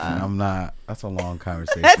love that. I'm not. That's a long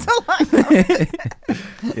conversation. That's a long.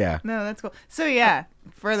 Yeah. No, that's cool. So yeah,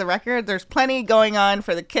 for the record, there's plenty going on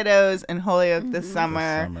for the kiddos in Holyoke this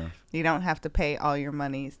summer. You don't have to pay all your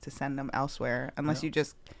monies to send them elsewhere unless you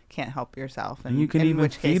just can't help yourself. And you can in even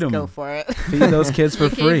which case, feed 'em. go for it. Feed those kids for You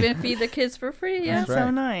can free. even feed the kids for free. Yeah. That's so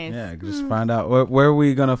nice. Yeah, just find out where are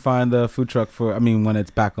we gonna find the food truck for. I mean, when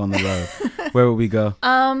it's back on the road, where would we go?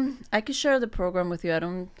 I could share the program with you. I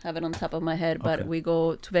don't have it on top of my head, but Okay. we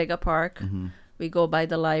go to Vega Park. Mm-hmm. We go by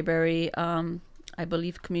the library. I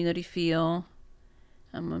believe Community Field.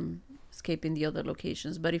 I'm escaping the other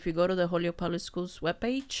locations, but if you go to the Holyoke Public Schools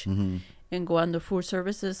webpage Mm-hmm. and go under food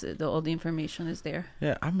services, all the information is there.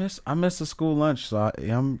 Yeah, I miss the school lunch, so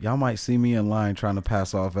y'all might see me in line trying to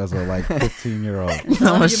pass off as a 15-year-old.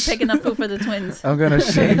 So you're picking up food for the twins. I'm gonna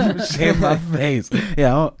shave my face.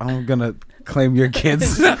 Yeah, I'm gonna claim your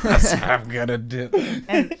kids. That's what I'm gonna do.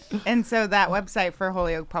 And so that website for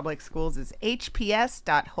Holyoke Public Schools is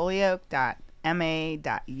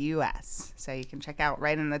hps.holyoke.ma.us. So you can check out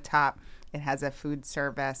right in the top. It has a food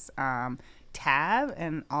service tab,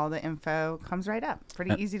 and all the info comes right up.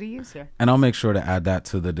 Pretty easy to use here. And I'll make sure to add that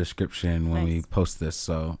to the description when we Nice. post this.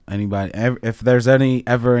 So anybody, if there's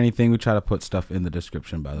anything, we try to put stuff in the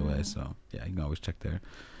description, by the way. So yeah, you can always check there.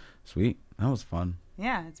 Sweet, that was fun.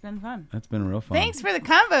 Yeah, it's been fun. That's been real fun. Thanks for the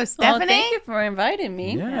convo, Stephanie. Oh, thank you for inviting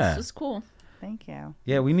me. Yeah. This was cool. Thank you.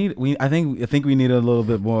 Yeah, I think we need a little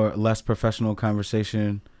bit more less professional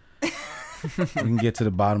conversation. We can get to the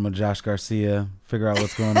bottom of Josh Garcia, figure out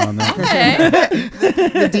what's going on there. Okay.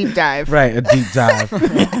 The deep dive. Right, a deep dive.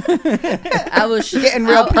 I was Getting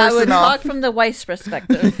real I would personal. talk from the wife's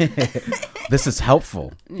perspective. This is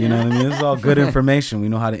helpful. You know what I mean? This is all good information. We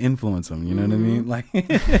know how to influence them. You know what I mean? Like,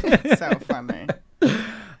 So funny.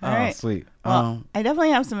 All right. sweet. Well, I definitely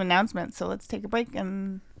have some announcements, so let's take a break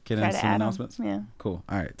and Get try into to some add 'em. announcements? Yeah. Cool.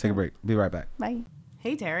 All right, take a break. Be right back. Bye.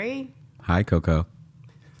 Hey, Terry. Hi, Coco.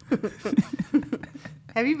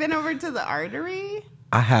 Have you been over to the Artery?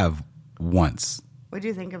 I have once. What'd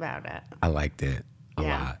you think about it? I liked it a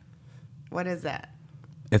Yeah. lot. What is that?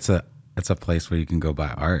 It's a place where you can go buy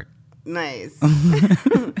art. Nice.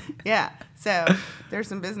 Yeah. So there's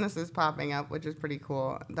some businesses popping up, which is pretty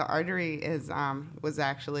cool. The Artery was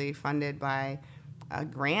actually funded by a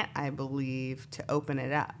grant, I believe, to open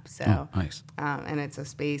it up. So Oh, nice. and it's a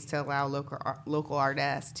space to allow local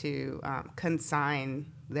artists to consign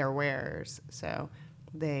their wares. So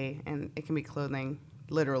and it can be clothing,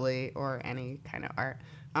 literally, or any kind of art.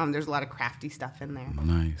 There's a lot of crafty stuff in there.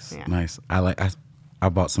 Nice. Yeah. Nice. I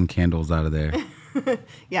bought some candles out of there.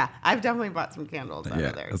 Yeah, I've definitely bought some candles out Yeah,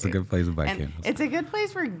 of there. that's too. a good place to buy And candles. it's a good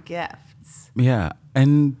place for gifts. Yeah.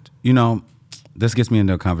 And, this gets me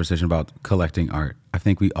into a conversation about collecting art. I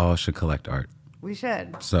think we all should collect art. We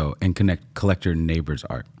should. So, and collect your neighbor's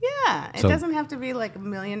art. Yeah, it So- doesn't have to be like $1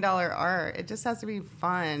 million art. It just has to be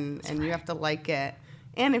fun, and you have to like it.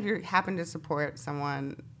 And if you happen to support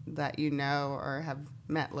someone that you know or have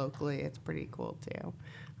met locally. It's pretty cool too.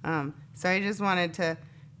 So I just wanted to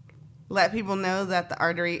let people know that the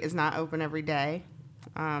Artery is not open every day.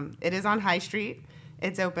 It is on High Street.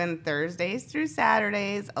 It's open Thursdays through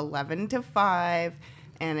Saturdays, 11 to 5,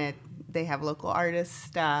 and they have local artist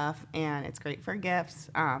stuff, and it's great for gifts.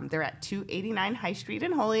 They're at 289 High Street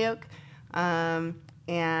in Holyoke, and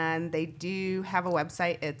they do have a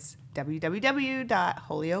website. It's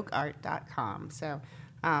www.holyokeart.com. So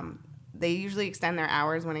they usually extend their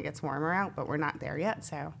hours when it gets warmer out, but we're not there yet.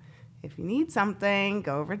 So if you need something,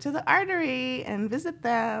 go over to the Artery and visit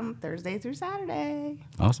them Thursday through Saturday.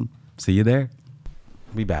 Awesome. See you there.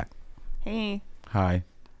 Be back. Hey. Hi.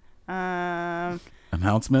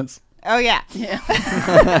 Announcements? Oh, yeah.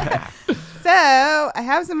 So I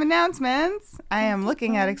have some announcements. I am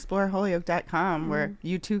looking at exploreholyoke.com where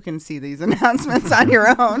you too can see these announcements on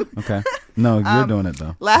your own. Okay. No, you're doing it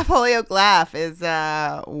though. Laugh Holyoke Laugh is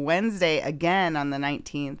Wednesday again on the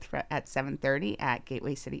 19th at 7:30 at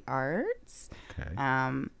Gateway City Arts. Okay.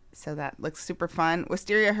 So that looks super fun.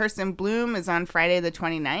 Wisteria Hearst and Bloom is on Friday the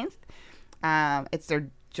 29th. It's their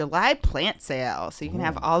July plant sale, so you can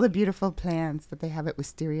have all the beautiful plants that they have at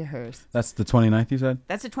Wisteria Hearst. That's the 29th, you said?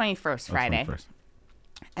 That's the 21st, Friday. 21st.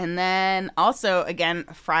 And then also, again,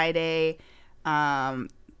 Friday,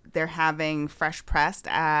 they're having Fresh Pressed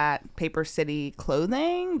at Paper City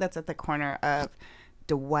Clothing. That's at the corner of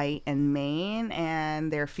Dwight and Main,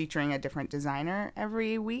 and they're featuring a different designer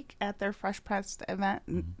every week at their Fresh Pressed event.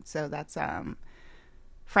 So that's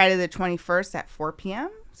Friday the 21st at 4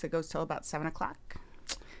 p.m., so it goes till about 7 o'clock.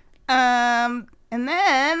 And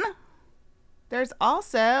then there's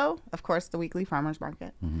also, of course, the weekly farmers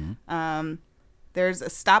market. There's a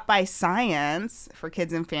Stop by Science for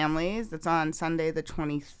kids and families that's on Sunday the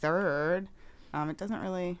 23rd. It doesn't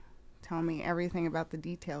really tell me everything about the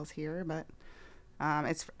details here, but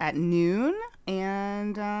it's at noon,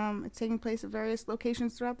 and it's taking place at various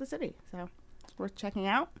locations throughout the city. So it's worth checking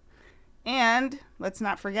out. And let's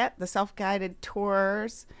not forget the self-guided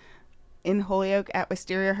tours in Holyoke at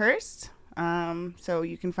Wisteria Hearst. So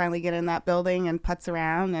you can finally get in that building and putz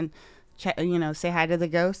around and say hi to the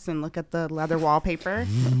ghosts and look at the leather wallpaper.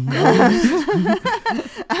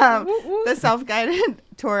 The self-guided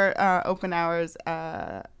tour open hours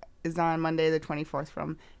is on Monday the 24th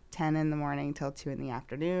from 10 in the morning till 2 in the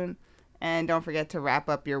afternoon. And don't forget to wrap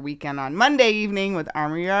up your weekend on Monday evening with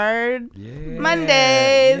Armor Yard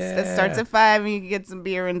Mondays. That starts at 5, and you can get some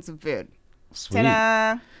beer and some food. Sweet.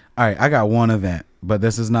 Ta-da! All right, I got one event, but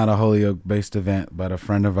this is not a Holyoke-based event, but a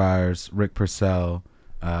friend of ours, Rick Purcell,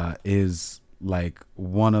 is a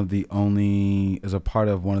part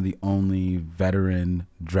of one of the only veteran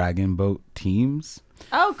dragon boat teams.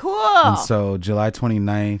 Oh, cool. And so July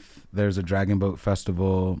 29th, there's a dragon boat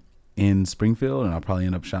festival in Springfield, and I'll probably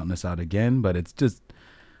end up shouting this out again, but it's just,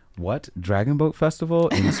 what? Dragon Boat Festival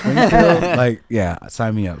in Springfield?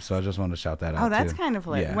 Sign me up. So I just want to shout that out. Oh, that's kind of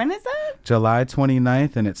lit. Yeah. When is that? July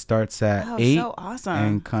 29th, and it starts at 8. So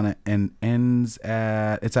awesome. And ends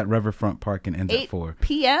at, it's at Riverfront Park and ends at 4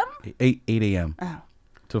 p.m. 8 a.m. Oh,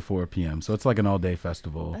 to 4 p.m. So it's like an all-day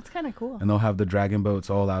festival. that's kind of cool. And they'll have the dragon boats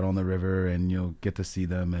all out on the river, and you'll get to see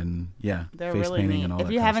them, and They're face really painting neat. and all If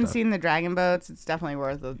that you kind of haven't stuff. seen the dragon boats, it's definitely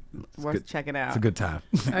worth good. checking out. It's a good time.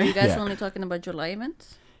 Are you guys Yeah. only talking about July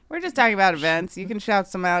events? We're just talking about events. You can shout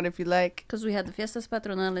some out if you like. Because we had the Fiestas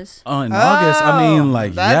Patronales. Oh, in August, I mean,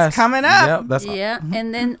 that's yes. coming up. Yep, that's Yeah,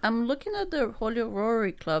 and then I'm looking at the Holyoke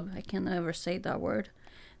Rotary Club. I can't ever say that word.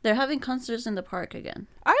 They're having concerts in the park again.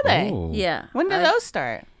 Are they? Oh. Yeah. When do those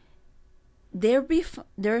start? They're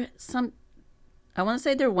some. I want to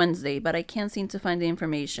say they're Wednesday, but I can't seem to find the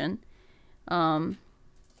information. They're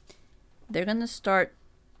gonna start.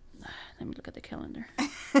 Let me look at the calendar.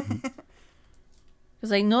 Because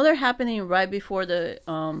I know they're happening right before the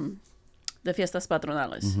Fiestas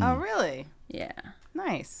Patronales. Mm-hmm. Oh, really? Yeah.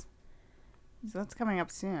 Nice. So that's coming up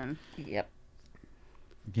soon. Yep.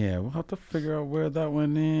 Yeah, we'll have to figure out where that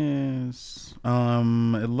one is.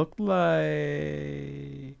 It looked like,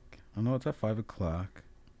 I know it's at 5 o'clock.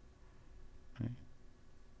 Right.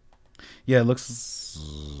 Yeah, it looks.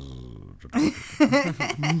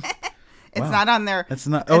 It's Wow. not on their. It's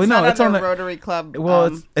not. It's Oh no, not it's on their the Rotary Club.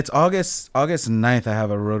 Well, it's August 9th. I have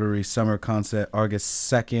a Rotary summer concert. August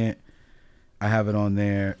 2nd, I have it on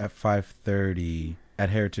there at 5:30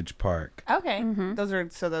 at Heritage Park. okay. Mhm. Those are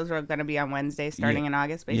going to be on Wednesday, starting in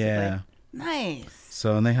August, basically. Yeah, Nice.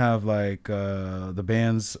 So, and they have like the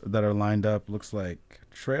bands that are lined up. Looks like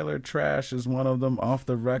Trailer Trash is one of them. Off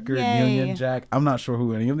the Record, Yay. Union Jack. I'm not sure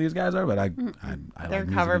who any of these guys are, but I They're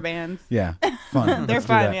like cover music. bands. Yeah, fun. They're Let's do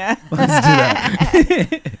fun, that. yeah. Let's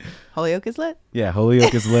do that. Holyoke is lit. Yeah,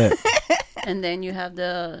 Holyoke is lit. And then you have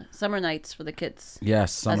the summer nights for the kids.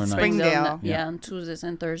 Yes, summer At night. Springdale. Yeah, on Tuesdays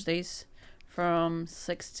and Thursdays from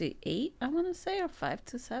 6 to 8, I want to say, or 5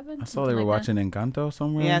 to 7. I saw they were watching Encanto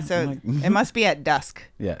somewhere. Yeah, so I'm like, it must be at dusk.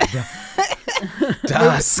 yeah,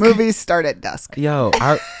 dusk. Movies start at dusk. Yo,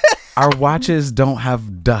 our watches don't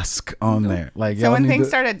have dusk on there. Like, So y'all when need things to-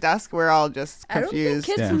 start at dusk, we're all just I don't think confused.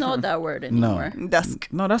 kids Yeah. know that word anymore. Dusk.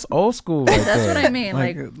 No, that's old school. Right That's there. what I mean.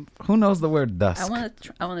 Like, who knows the word dusk? I want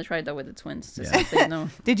to try that with the twins to Yeah. see if they know.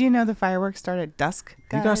 Did you know the fireworks start at dusk?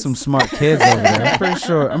 You got guys? some smart kids over there.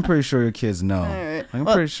 I'm pretty sure your kids know. right. Like, I'm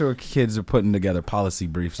Well- pretty sure kids are putting together policy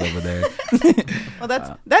briefs over there. Well,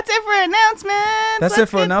 that's it for announcements. That's it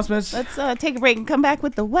for announcements. Let's take a break and come back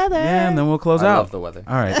with the weather. Yeah, and then we'll close I out. love the weather.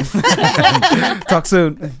 All right. Talk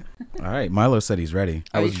soon. All right. Milo said he's ready.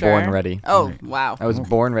 I Are was you born sure? ready. Oh, Right. wow. I was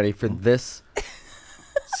born ready for this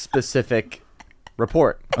specific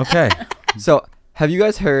report. Okay. So, have you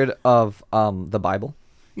guys heard of the Bible?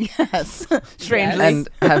 Yes. Strangely. And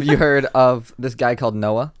have you heard of this guy called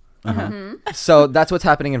Noah? Uh-huh. So that's what's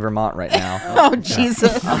happening in Vermont right now. Oh,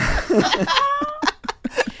 Jesus.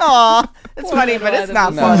 Aw. It's funny, but it's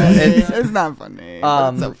not No, funny. it's- It's not funny.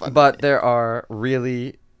 But it's so funny. But there are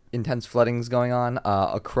really intense floodings going on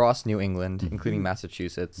across New England, Mm-hmm. including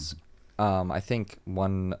Massachusetts. I think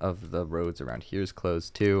one of the roads around here is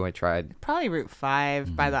closed too. I tried. Probably Route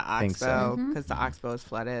 5 by the Think so. Oxbow, because the Oxbow is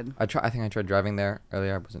flooded. I think I tried driving there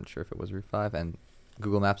earlier. I wasn't sure if it was Route 5, and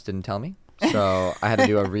Google Maps didn't tell me, so I had to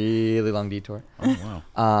do a really long detour. Oh,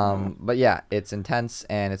 wow. But yeah, it's intense,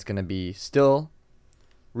 and it's gonna be still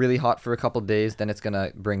really hot for a couple days. Then it's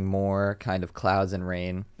gonna bring more kind of clouds and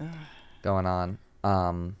rain going on,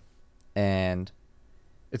 and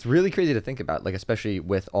it's really crazy to think about, like especially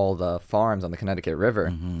with all the farms on the Connecticut River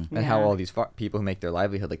and how Yeah. all these people who make their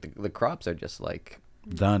livelihood, like the crops are just like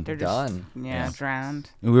Done. They're done. Yeah, drowned.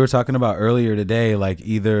 We were talking about earlier today, like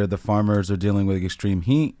either the farmers are dealing with extreme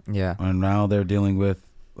heat, Yeah. and now they're dealing with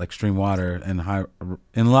like extreme water and high.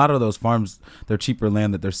 In a lot of those farms, their cheaper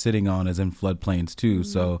land that they're sitting on is in floodplains too,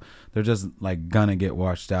 so they're just like gonna get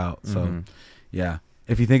washed out. So, yeah.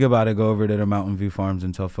 If you think about it, go over to the Mountain View Farms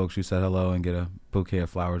and tell folks you said hello and get a bouquet of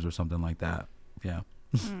flowers or something like that. Yeah,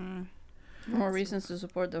 More reasons to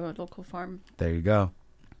support the local farm. there you go.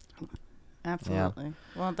 Absolutely.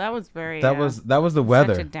 Well, that was very. That was the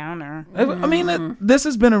weather. Such a downer. I mean, this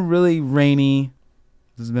has been a really rainy.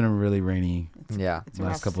 This has been a really rainy. Yeah. It's a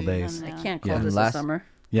Last rough couple season, days. I yeah. can't call Yeah. this a Last- summer.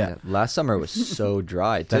 Yeah, Last summer was so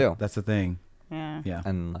dry too, that's the thing. Yeah. Yeah,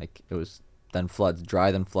 and like it was then floods, dry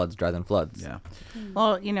then floods, dry then floods. yeah.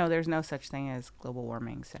 Well, there's no such thing as global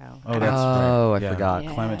warming, so Oh, that's Oh, right. I forgot.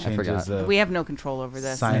 Yeah. Climate I change forgot. is we have no control over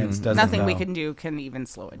this. science Mhm. doesn't Nothing we know. can do can even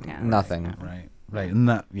slow it down. Nothing. Right now. Right.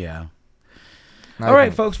 Not. Yeah. Okay. All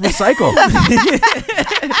right, folks. Recycle.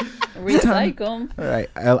 Recycle. All right.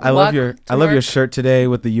 I love Walk your to I love your work. shirt today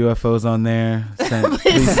with the UFOs on there.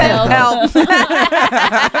 Please send Help.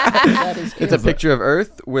 That is cute. It's a picture of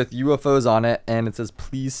Earth with UFOs on it, and it says,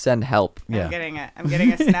 "Please send help." Yeah. I'm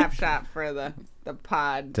getting a snapshot for the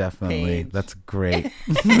pod. Definitely. page. That's great.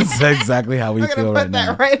 That's exactly how we We're gonna feel put right that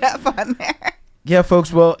now. right up on there. Yeah,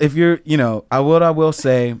 folks. Well, if you're, I will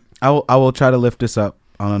say, I will try to lift this up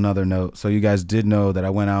on another note. So you guys did know that I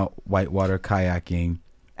went out whitewater kayaking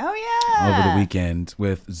Oh yeah. over the weekend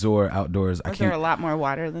with Zor Outdoors. Was there a lot more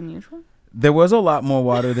water than usual? There was a lot more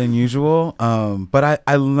water than usual, but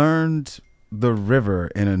I learned the river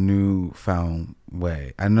in a newfound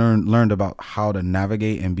way. I learned about how to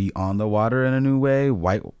navigate and be on the water in a new way.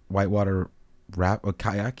 Whitewater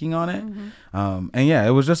kayaking on it, and yeah,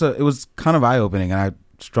 it was kind of eye opening. And I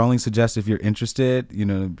strongly suggest if you're interested,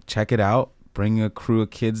 check it out. Bring a crew of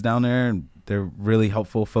kids down there, and they're really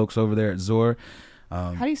helpful folks over there at Zor.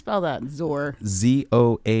 How do you spell that? Zor.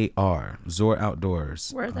 ZOAR, Zor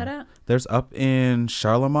Outdoors. Where's that at? There's up in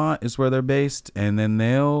Charlemont is where they're based, and then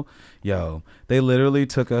they literally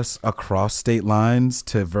took us across state lines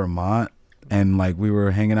to Vermont, and like we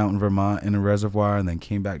were hanging out in Vermont in a reservoir, and then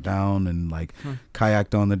came back down and like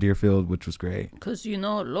kayaked on the Deerfield, which was great. Because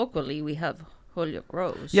locally we have Holyoke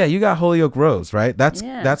Rose. Yeah, you got Holyoke Rose, right? That's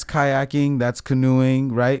Yeah. kayaking, that's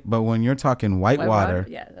canoeing, right? But when you're talking whitewater,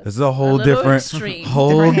 Yeah, This is a whole little different, extreme.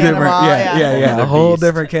 Different animal, yeah. yeah, Another a whole beast.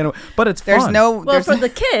 different can of, but it's There's fun. no. Well, There's for the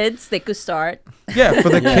kids, they could start. Yeah, for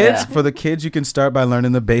the Yeah. kids, you can start by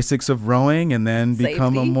learning the basics of rowing and then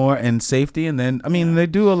become Safety. and safety. And then, I mean, they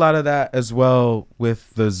do a lot of that as well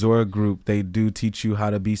with the Zora group. They do teach you how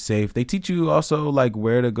to be safe. They teach you also like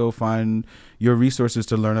where to go find your resources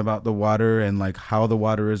to learn about the water and like how the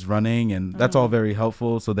water is running. And that's all very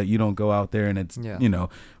helpful so that you don't go out there and it's, Yeah.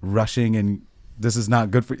 rushing and this is not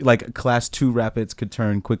good for you. Like class 2 rapids could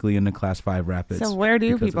turn quickly into class 5 rapids. So where do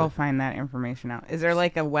because of people it. find that information out? Is there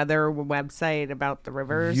like a weather website about the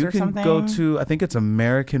rivers You or can something? go to, I think it's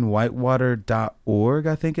AmericanWhitewater.org,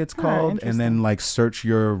 I think it's called, and then interesting. like search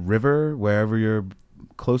your river wherever you're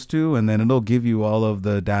close to, and then it'll give you all of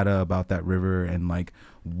the data about that river and like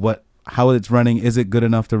how it's running. Is it good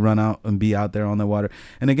enough to run out and be out there on the water?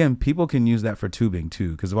 And again, people can use that for tubing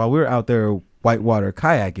too, because while we're out there whitewater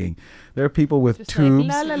kayaking, there are people with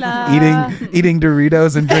tubes eating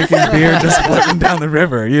Doritos and drinking beer just floating down the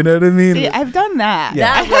river. You know what I mean? See, I've done that.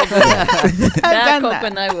 Yeah. That will do. That done Coco that.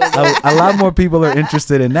 and I will do. a lot more people are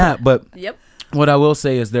interested in that, but Yep. what I will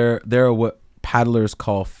say is there are what paddlers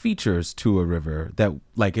call features to a river that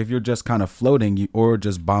like if you're just kind of floating or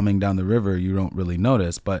just bombing down the river, you don't really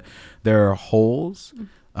notice, but there are holes,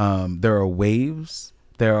 there are waves,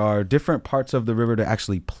 there are different parts of the river to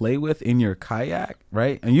actually play with in your kayak,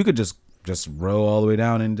 right? And you could just row all the way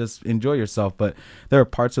down and just enjoy yourself, but there are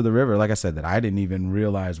parts of the river, like I said, that I didn't even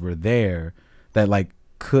realize were there that like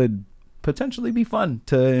could potentially be fun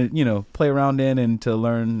to play around in and to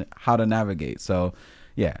learn how to navigate. So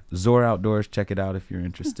yeah, Zora Outdoors, check it out if you're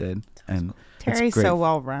interested. And Terry's so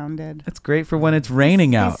well-rounded. it's great for when it's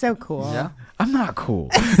raining out. He's so cool. Yeah. I'm not cool.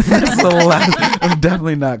 That's the last, I'm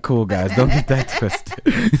definitely not cool, guys. Don't get that twisted.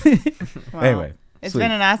 Well, Anyway, it's sweet.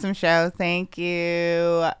 been an awesome show. Thank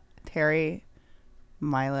you, Terry,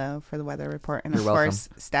 Milo, for the weather report, and You're of welcome. course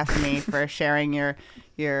Stephanie for sharing your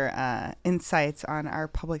insights on our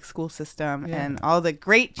public school system and all the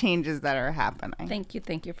great changes that are happening. Thank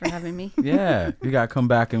you for having me. Yeah, you got to come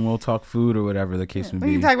back and we'll talk food or whatever the case may We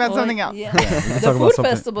be. can talk about something else. Yeah. talk The about food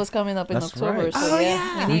something- festival is coming up in That's October, right. so Oh, yeah,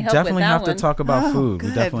 yeah. we We need help definitely with that have to one. talk about Oh, food. We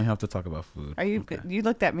good. definitely have to talk about food. Are you? You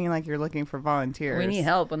looked at me like you're looking for volunteers. We need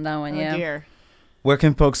help on that one. Oh Yeah, dear. Where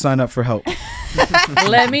can folks sign up for help?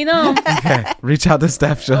 let me know. Okay, reach out to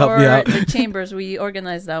Steph. She'll help Or you out. the chambers. We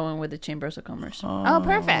organized that one with the Chambers of Commerce. Oh,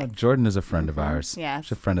 perfect. Jordan is a friend of ours. Yes.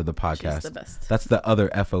 She's a friend of the podcast. She's the best. That's the other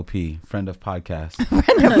FOP, friend of podcast.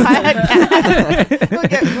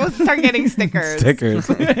 We'll start getting stickers. Stickers.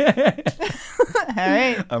 All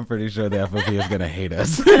right. I'm pretty sure the FOP is going to hate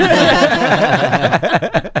us.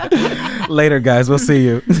 Later, guys. We'll see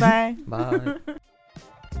you. Bye. Bye.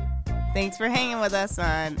 Thanks for hanging with us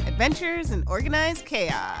on Adventures in Organized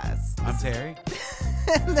Chaos. I'm Terry.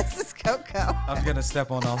 This is Coco. I'm going to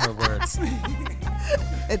step on all her words.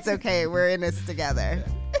 It's okay. We're in this together.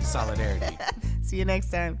 Solidarity. See you next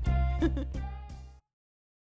time.